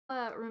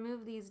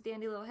remove these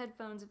dandy little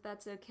headphones if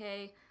that's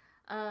okay.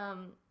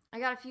 I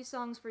got a few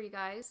songs for you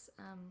guys.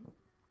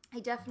 I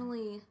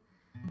definitely,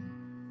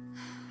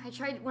 I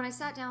tried, when I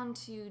sat down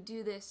to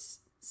do this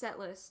set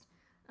list,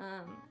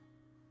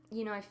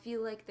 I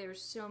feel like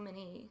there's so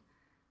many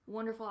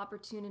wonderful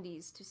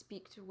opportunities to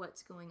speak to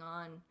what's going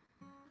on.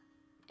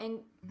 And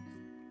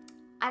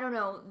I don't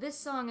know, this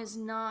song is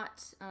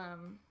not,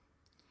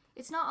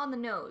 it's not on the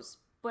nose,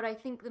 but I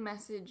think the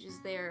message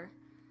is there.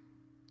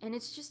 And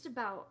it's just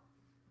about,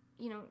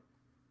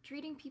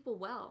 treating people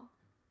well,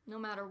 no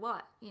matter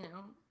what.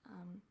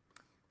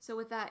 So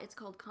with that, it's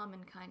called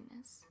Common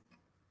Kindness.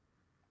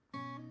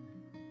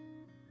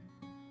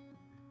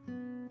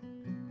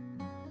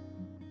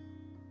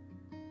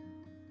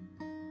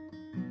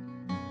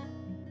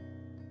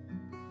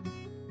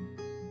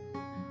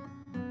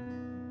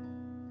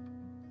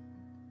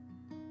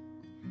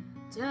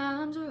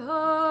 Times are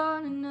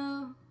hard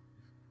enough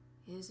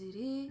as it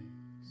is.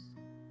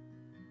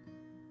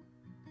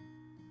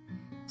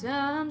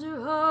 Times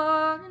are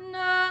hard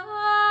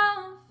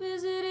enough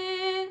as it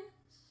is.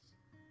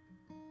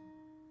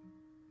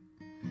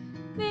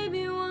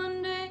 Maybe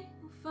one day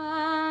we'll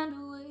find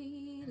a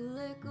way to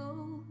let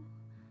go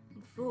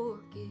and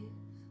forgive.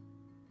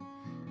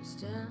 'Cause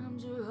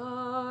times are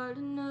hard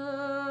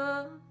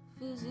enough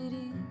as it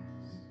is.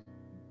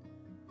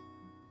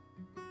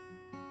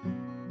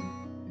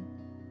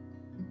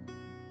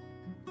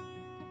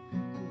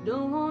 I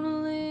don't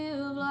wanna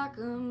live like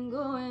I'm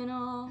going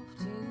off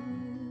to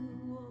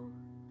war.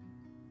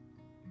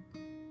 I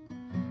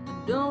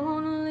don't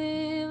wanna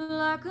live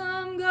like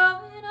I'm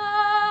going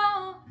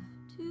off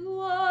to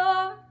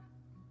war.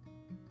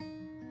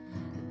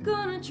 They're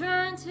gonna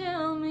try and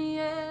tell me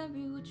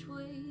every which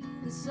way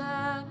the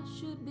side I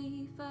should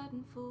be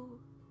fighting for.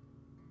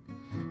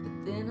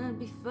 But then I'd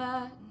be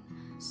fighting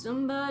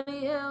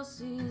somebody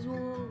else's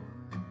war.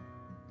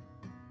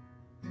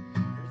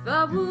 If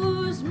I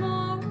was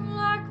more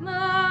like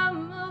my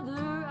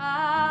mother,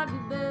 I'd be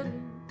better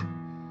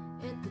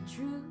at the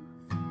truth.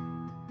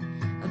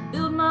 I'd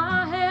build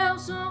my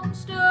house on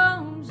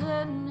stones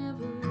that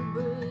never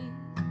break.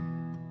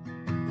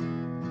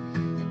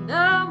 And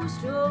I was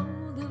told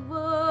that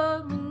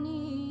what we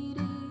need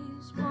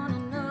is one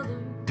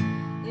another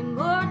and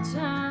more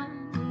time,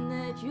 and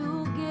that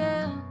you'll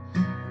get a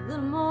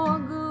little more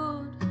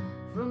good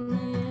from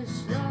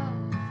this life.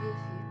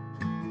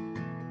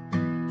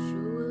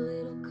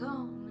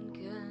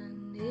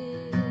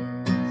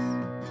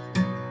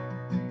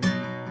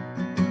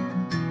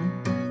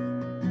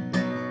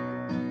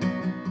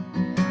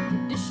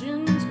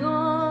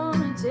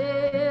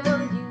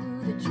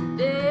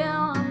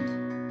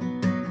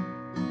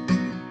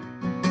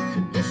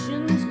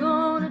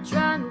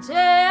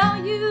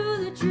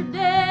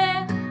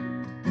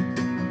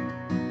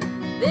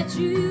 That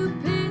you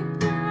picked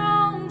the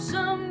wrong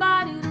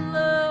somebody to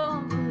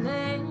love. A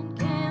man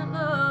can't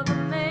love a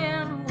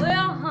man.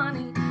 Well,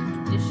 honey,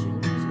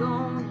 tradition's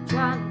gonna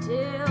try and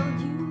tell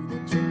you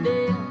that you're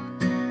dead.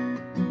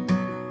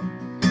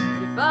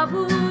 But if I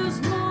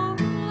was more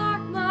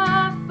like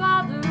my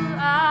father,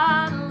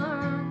 I'd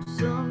learned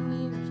some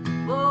years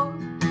before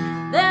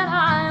that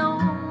I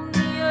own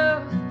the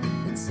earth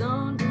that's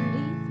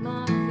underneath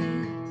my feet.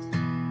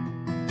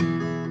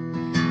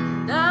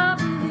 And I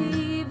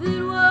believe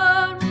that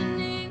what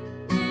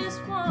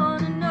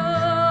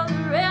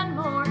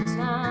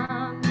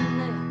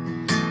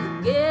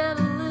get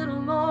a little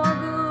more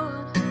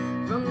good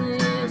from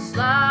this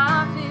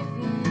life if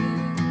you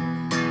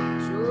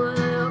show a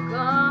little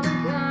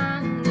common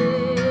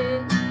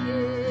kindness.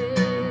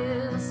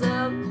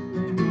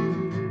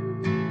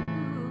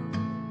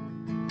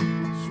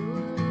 Show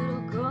a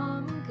little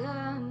common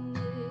kindness.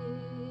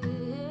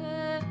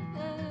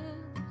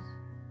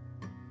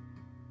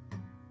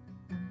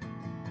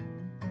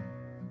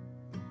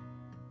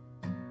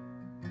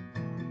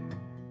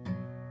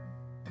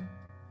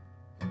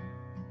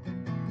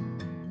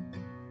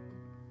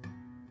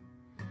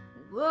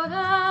 What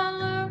I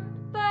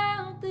learned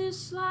about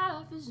this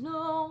life is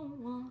no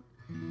one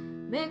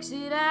makes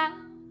it out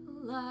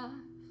alive.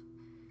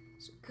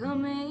 So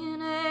come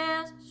in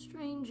as a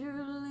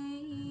stranger,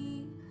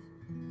 leave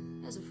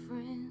as a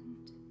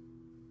friend.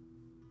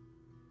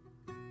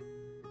 And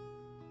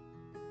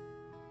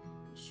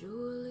show a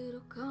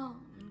little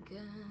common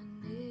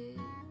kindness.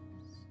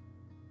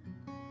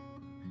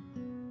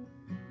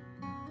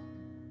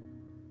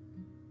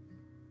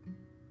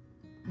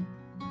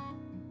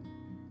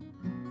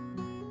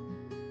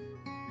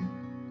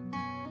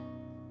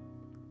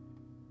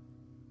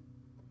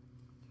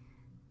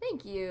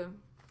 Thank you.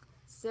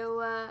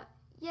 So,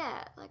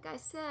 yeah, like I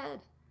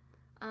said,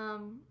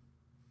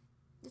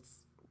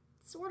 it's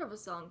sort of a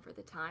song for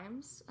the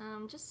times. I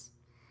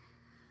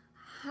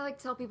like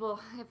to tell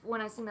people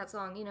when I sing that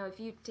song, if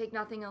you take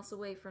nothing else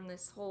away from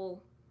this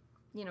whole,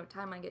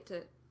 time I get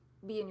to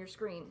be in your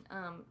screen,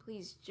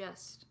 please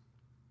just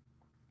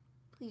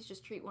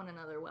treat one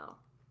another well.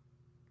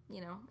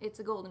 It's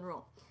a golden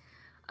rule.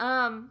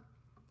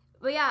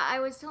 But yeah, I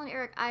was telling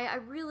Eric, I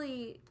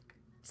really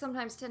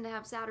sometimes tend to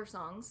have sadder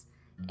songs,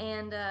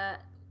 And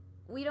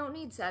we don't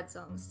need sad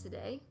songs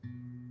today.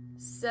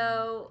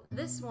 So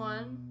this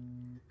one,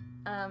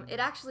 it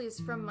actually is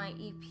from my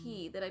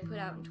EP that I put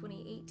out in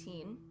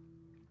 2018.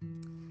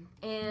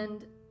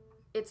 And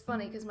it's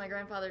funny because my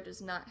grandfather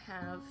does not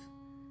have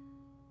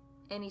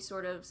any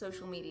sort of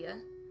social media,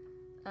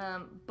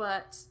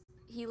 but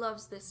he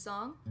loves this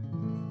song.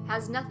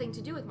 Has nothing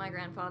to do with my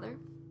grandfather,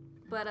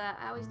 but I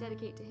always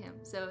dedicate to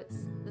him. So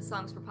the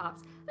song's for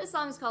Pops. This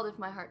song is called If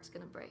My Heart's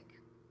Gonna Break.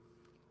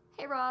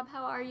 Hey Rob,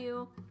 how are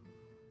you?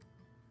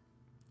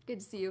 Good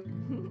to see you.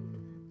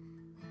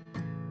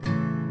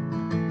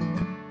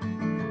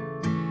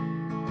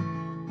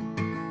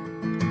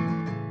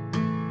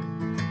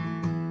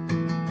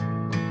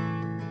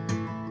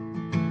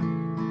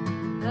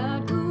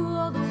 I'd go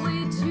all the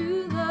way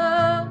to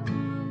the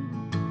moon.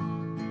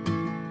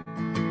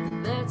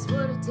 That's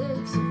what it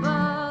takes to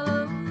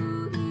follow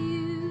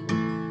you.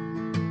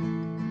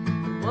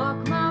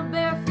 Walk my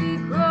bare feet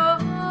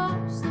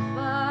across the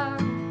fire.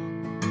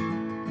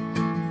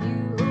 If you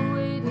were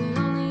waiting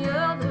on the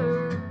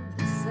other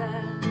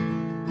side.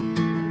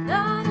 And I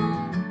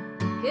don't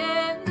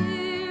care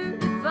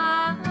if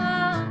I'm a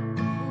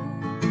fool.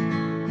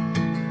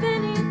 If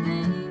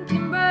anything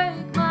can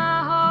break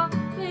my heart,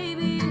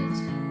 baby, it's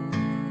you.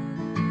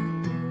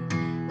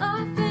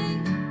 Life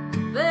ain't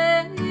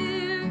fair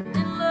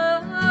and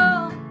love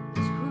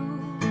is cruel.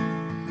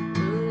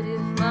 But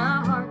if my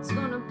heart's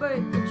gonna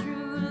break for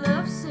true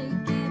love's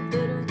sake, it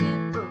better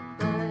get broke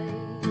by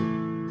you.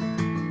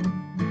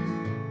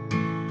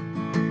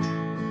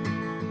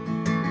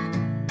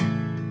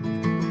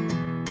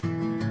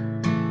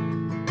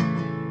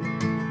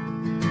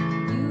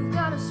 You've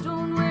got a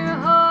stone where a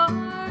heart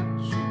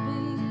should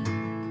be,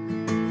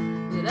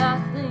 but I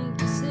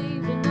think you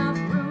saved enough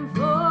room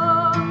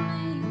for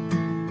me.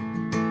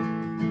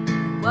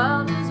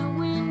 Wild as a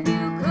wind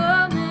you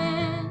come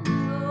and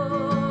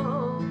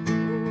go,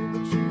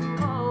 but you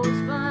always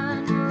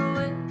find your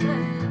way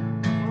back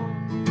home.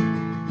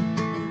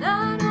 And I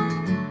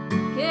don't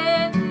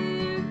care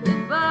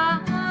if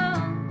I'm a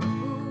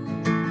fool.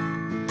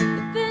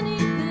 If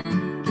anything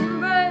can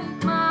break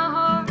my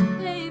heart,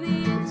 baby,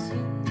 it's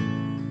you.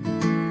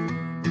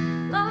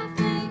 Life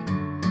ain't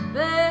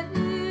fair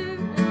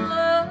and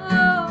love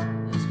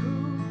is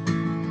cruel.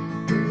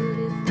 But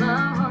if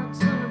my heart's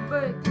gonna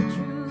break for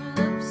true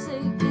love's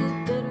sake, it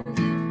better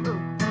get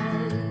broke by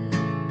you.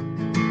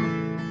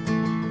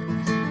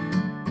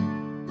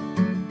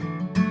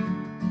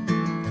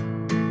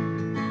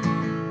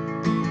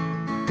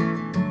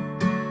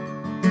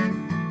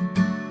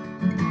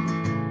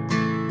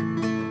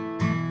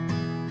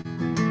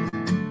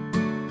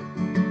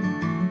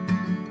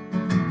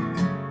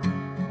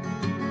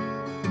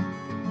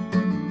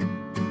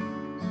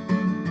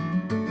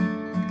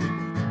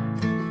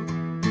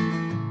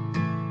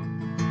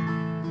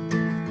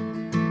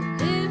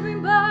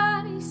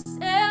 Everybody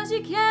says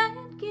you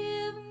can't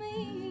give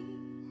me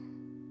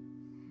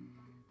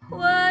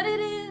what it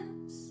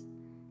is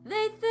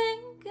they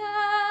think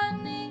I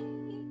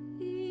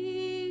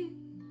need.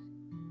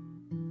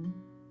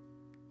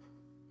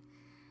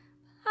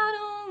 I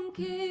don't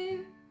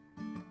care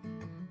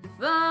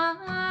if I'm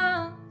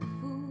a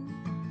fool.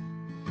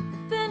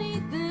 If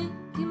anything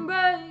can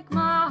break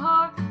my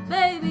heart,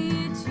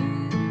 baby, it's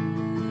you.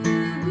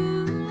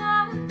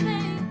 Life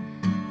ain't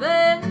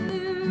fair,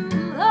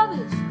 love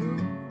is cruel.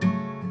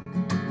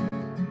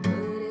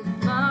 But if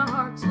my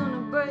heart's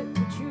gonna break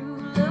for true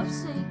love's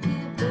sake,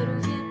 it better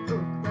get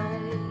broke by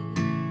you.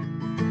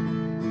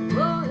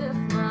 Oh, if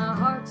my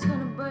heart's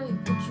gonna break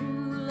for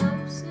true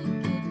love's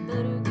sake, it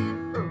better get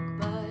broke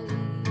by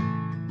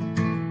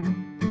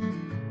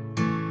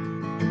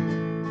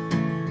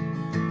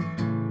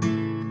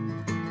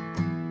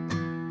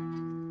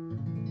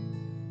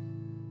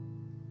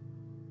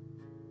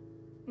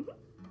you.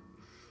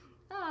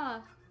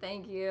 Ah,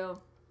 thank you.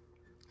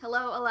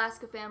 Hello,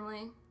 Alaska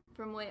family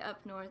from way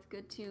up north.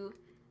 Good to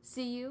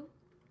see you.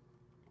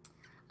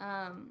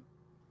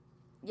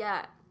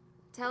 Yeah,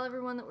 tell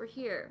everyone that we're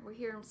here. We're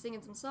here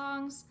singing some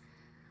songs.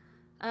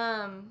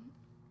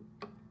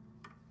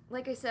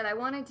 Like I said, I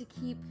wanted to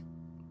keep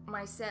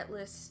my set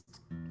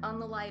list on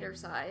the lighter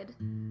side.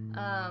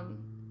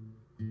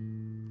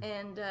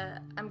 And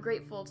I'm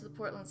grateful to the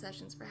Portland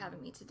Sessions for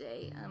having me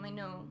today. I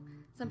know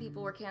some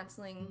people were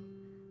canceling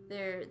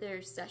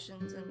their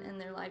sessions and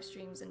their live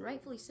streams, and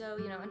rightfully so,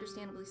 you know,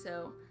 understandably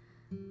so.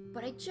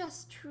 But I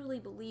just truly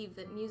believe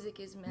that music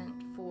is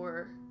meant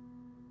for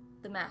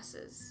the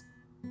masses.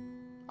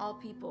 All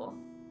people,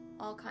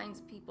 all kinds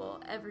of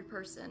people, every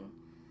person.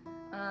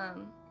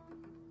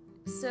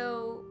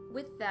 So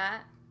with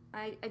that,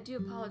 I do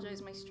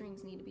apologize, my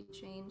strings need to be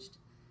changed.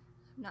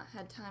 I've not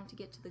had time to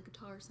get to the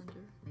guitar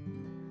center.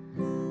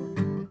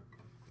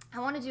 I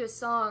want to do a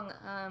song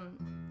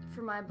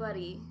for my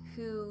buddy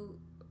who,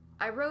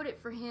 I wrote it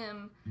for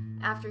him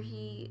after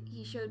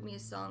he showed me a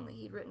song that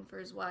he'd written for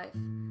his wife,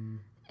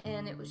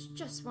 and it was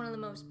just one of the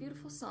most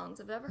beautiful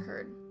songs I've ever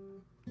heard.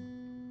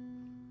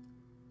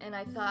 And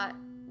I thought,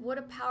 what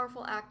a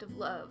powerful act of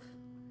love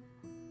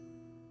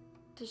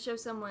to show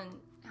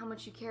someone how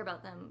much you care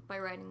about them by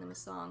writing them a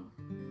song.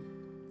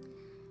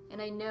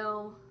 And I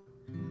know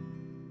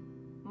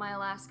my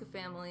Alaska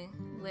family,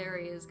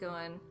 Larry, is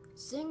going,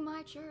 "Sing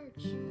My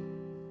Church."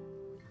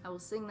 I will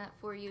sing that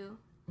for you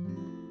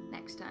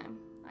next time,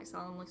 I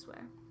solemnly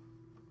swear.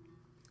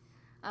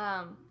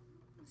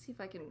 Let's see if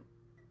I can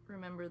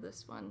remember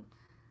this one.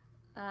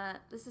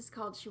 This is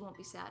called "She Won't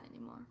Be Sad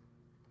Anymore."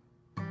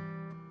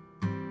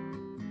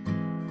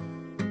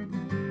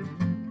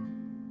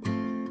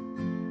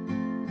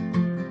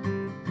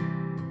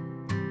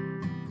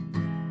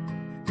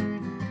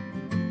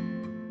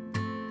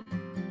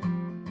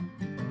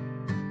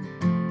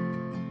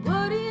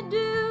 What do you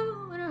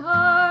do when her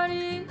heart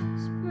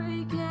is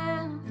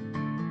breaking?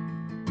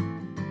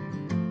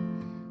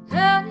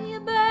 How do you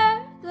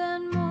bear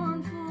that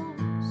mournful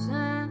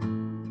sound?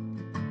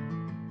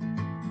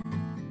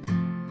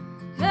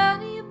 How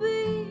do you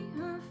be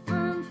her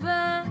firm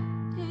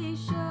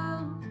foundation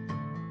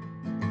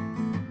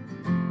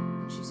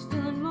when she's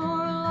feeling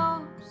more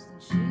lost than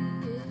she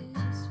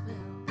is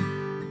found?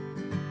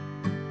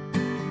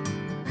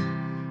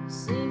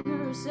 Sing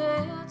her a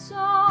sad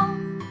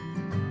song,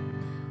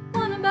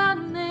 one about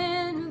a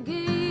man who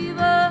gave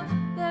up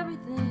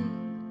everything.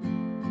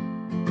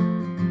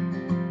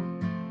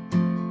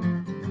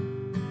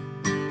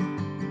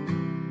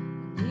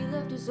 And he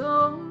left his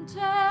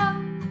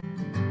hometown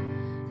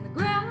and the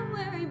ground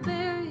where he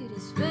buried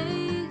his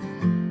faith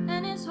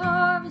and his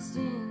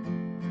harvesting.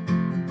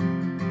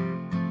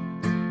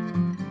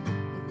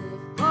 He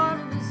left part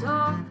of his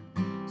heart,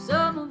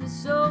 some of his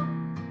soul,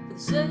 for the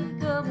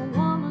sake of a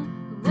woman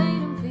who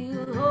made him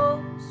feel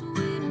whole,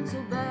 sweet and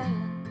so bad.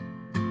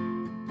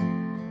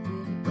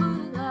 When you put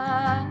it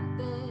like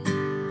that,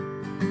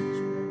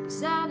 she won't be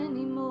sad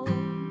anymore.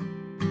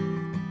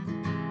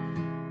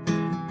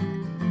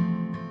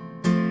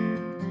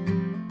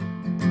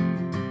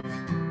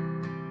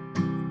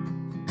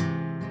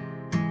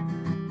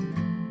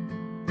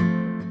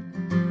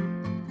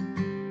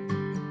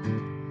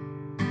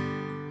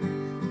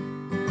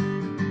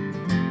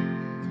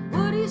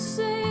 What do you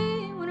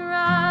say when her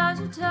eyes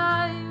are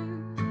tired,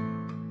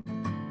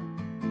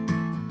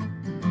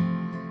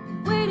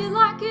 weighted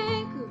like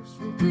anchors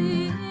from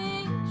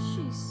things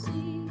she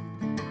sees?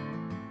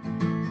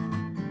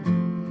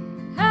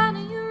 How do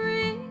you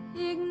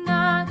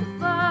reignite the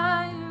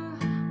fire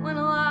when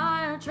a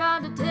liar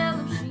tried to tell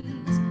her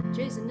she's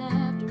chasing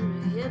after a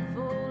head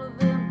full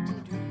of empty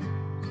dreams?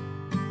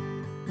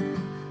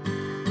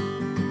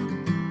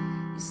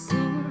 You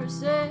sing her a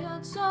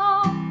sad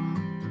song,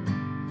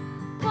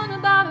 one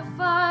about a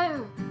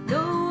fire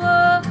no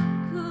one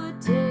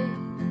could take.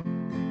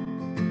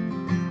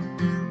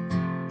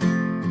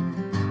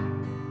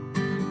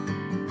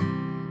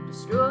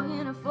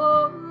 Destroying a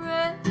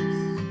forest,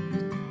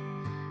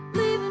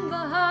 leaving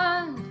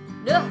behind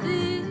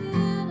nothing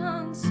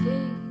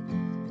unscathed.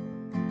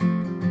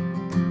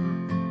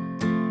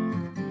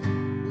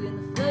 When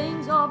the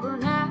flames all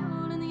burn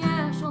out and the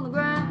ash on the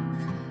ground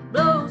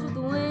blows with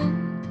the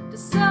wind to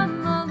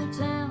some other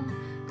town,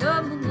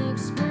 come the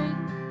next spring,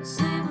 a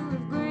sliver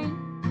of green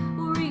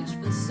will reach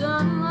for the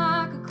sun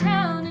like a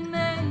crown and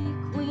make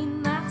a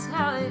queen. That's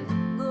how it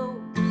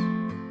goes. You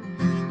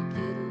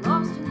get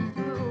lost in the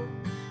throes,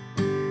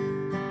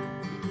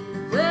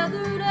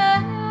 weathered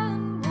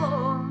and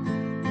worn,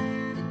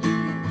 then you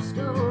get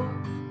restored.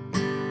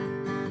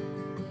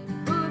 When you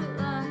put it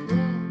like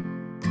that,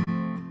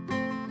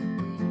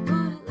 when you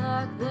put it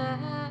like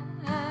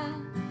that,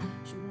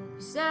 she won't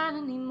be sad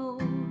anymore.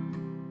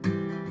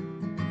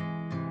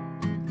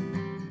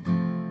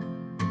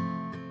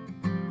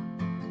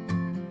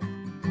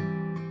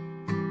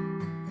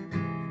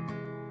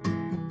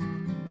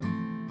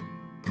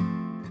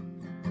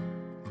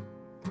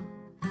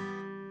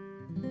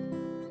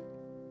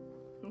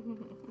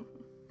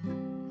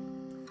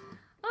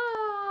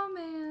 Oh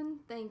man,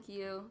 thank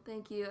you,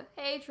 thank you.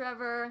 Hey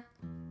Trevor,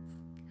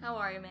 how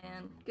are you,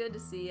 man? Good to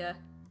see you.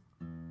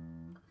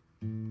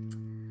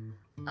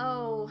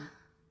 Oh, I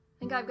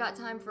think I've got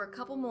time for a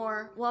couple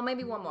more. Well,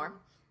 maybe one more.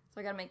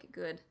 So I gotta make it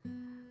good.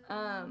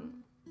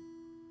 Can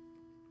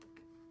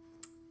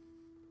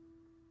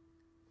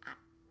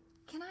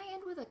I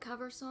end with a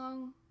cover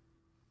song?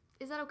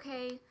 Is that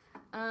okay?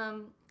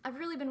 I've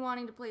really been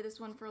wanting to play this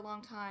one for a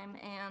long time,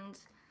 and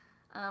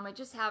I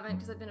just haven't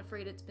because I've been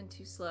afraid it's been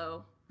too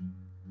slow.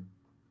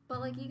 But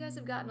like, you guys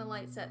have gotten a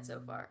light set so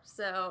far,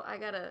 so I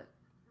gotta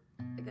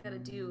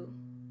do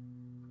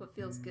what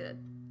feels good.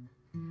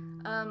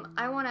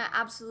 I want to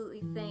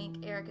absolutely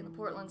thank Eric and the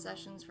Portland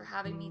Sessions for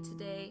having me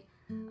today.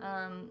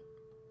 I'm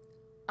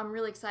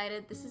really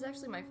excited. This is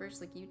actually my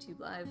first like YouTube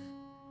live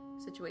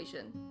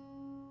situation.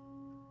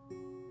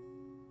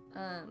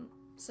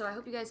 So I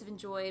hope you guys have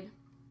enjoyed.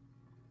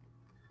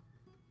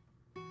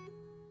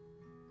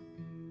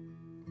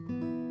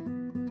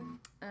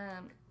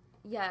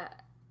 Yeah,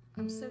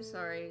 I'm so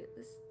sorry.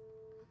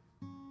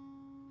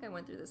 I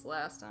went through this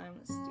last time.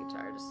 This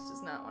guitar just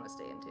does not want to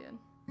stay in tune.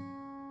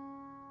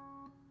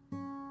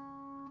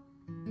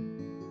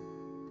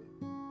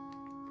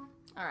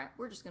 Alright,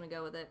 we're just gonna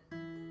go with it.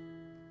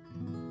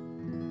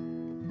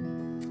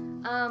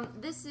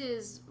 This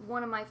is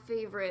one of my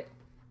favorite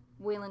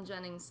Waylon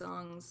Jennings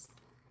songs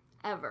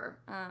ever.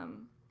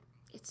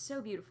 It's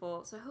so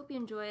beautiful, so I hope you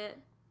enjoy it.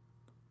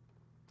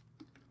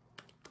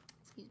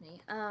 Excuse me.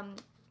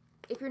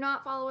 If you're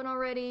not following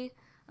already,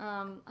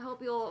 I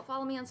hope you'll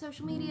follow me on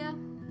social media.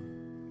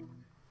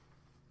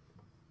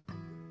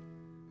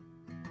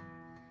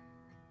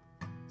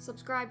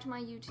 Subscribe to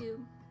my YouTube.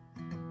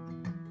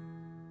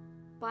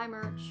 Buy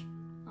merch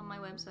on my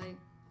website.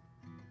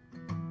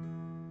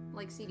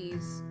 Like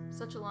CDs.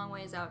 Such a long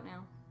ways out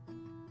now.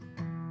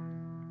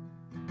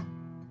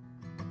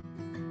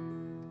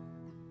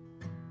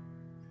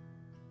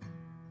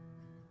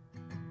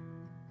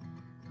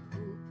 I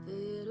hope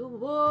that it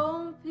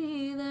won't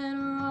be that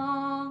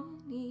wrong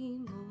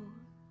anymore.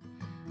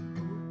 I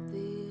hope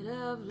that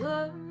I've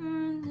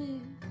learned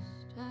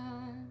this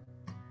time.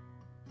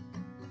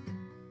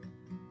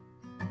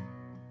 I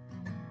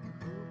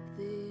hope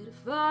that I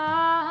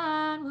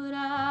find what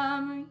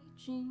I'm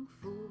reaching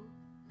for.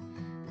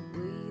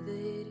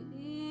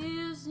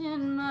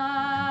 In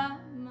my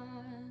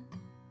mind,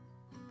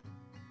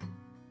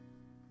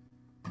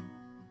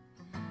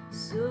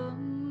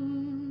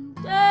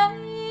 someday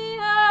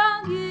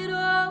I'll get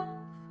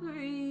over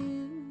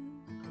you.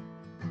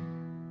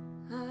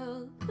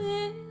 I'll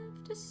live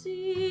to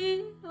see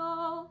it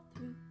all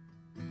through,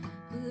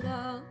 but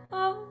I'll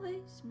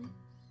always miss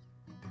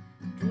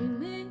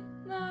dreaming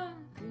my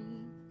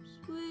dreams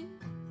with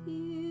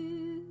you.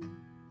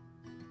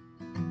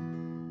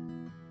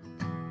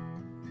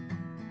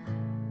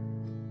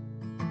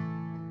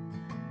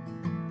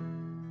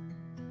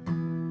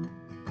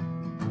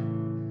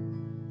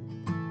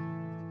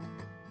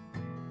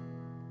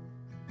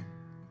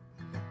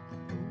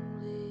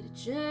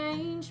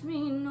 Change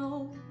me,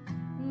 no,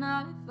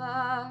 not if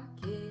I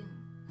can.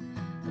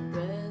 I'd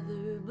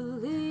rather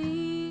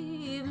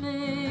believe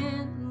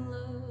in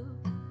love.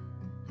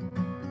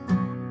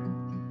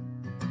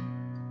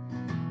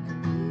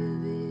 I'd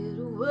give it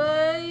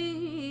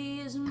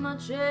away as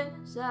much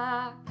as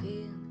I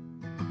can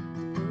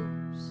to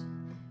those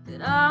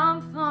that I